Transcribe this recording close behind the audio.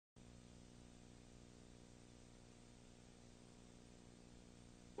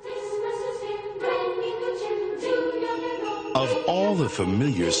Of all the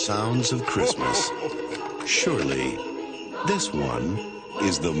familiar sounds of Christmas, surely this one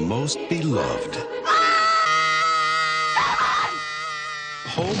is the most beloved.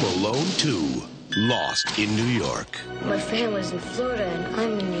 Home Alone 2, Lost in New York. My family's in Florida and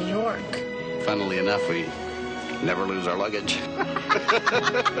I'm in New York. Funnily enough, we never lose our luggage.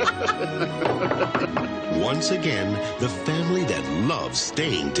 Once again, the family that loves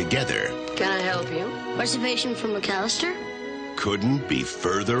staying together Can I help you? Reservation for McAllister? couldn't be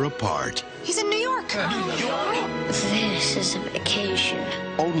further apart. He's in New York. This is a vacation.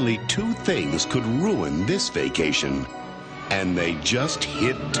 Only two things could ruin this vacation, and they just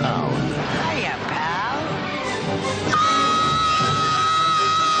hit town. Hiya, pal.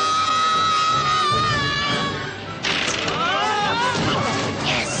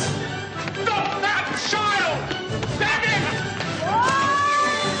 Stop that child! Stop it!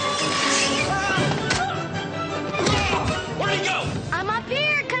 Where'd he go? I'm up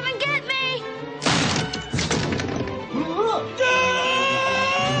here. Come and get me.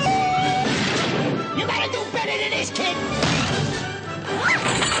 You gotta do better than this, kid!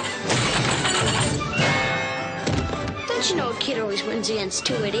 Don't you know a kid always wins against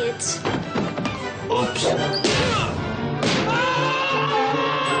two idiots? Oops.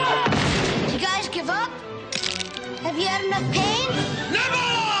 You guys give up? Have you had enough pain? Never!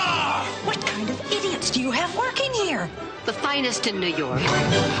 What kind of idiots do you have working here? The finest in New York.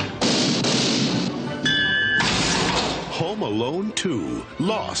 Home Alone 2,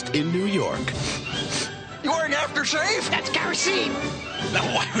 Lost in New York. You wearing aftershave? That's kerosene! Now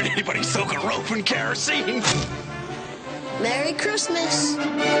why would anybody soak a rope in kerosene? Merry Christmas.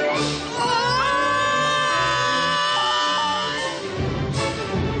 Ah!